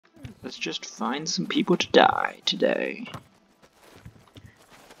Let's just find some people to die today.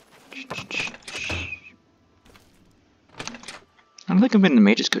 I don't think I've been in the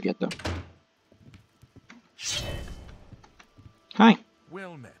Mage's Code yet, though. Hi.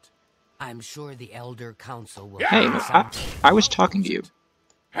 Well met. I'm sure the Elder Council will. Hey, I was talking to you.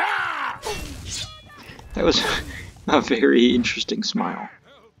 That was a very interesting smile.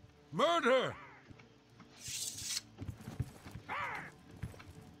 Murder!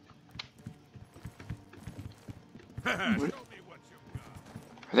 What?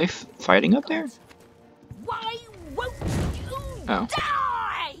 Are they fighting up there? Why won't you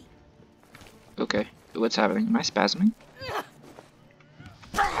die? Okay. What's happening? Am I spasming?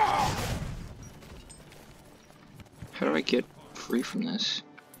 How do I get free from this?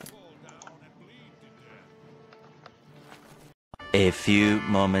 A few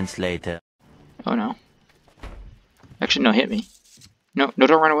moments later. Oh no. Actually, no, hit me. No, don't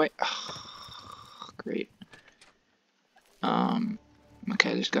run away. Oh, great.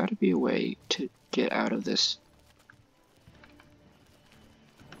 Okay, there's got to be a way to get out of this.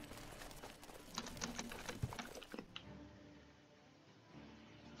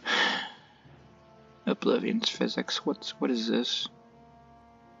 Oblivion's physics. What is this?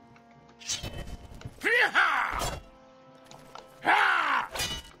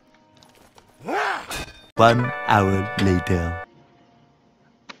 1 hour later.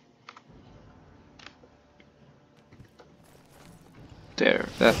 There,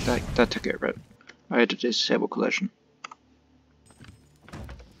 that took care of it. I had to disable collision.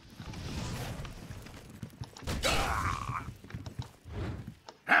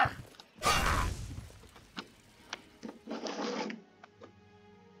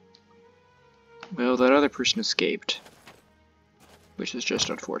 Well, that other person escaped, which is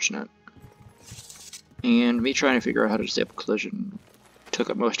just unfortunate. And me trying to figure out how to disable collision took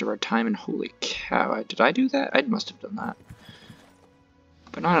up most of our time, and holy cow, did I do that? I must have done that.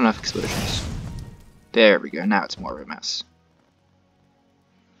 But not enough explosions. There we go, now it's more of a mess.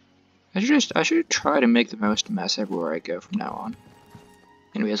 I should try to make the most mess everywhere I go from now on.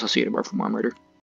 Anyways, I'll see you tomorrow for more murder.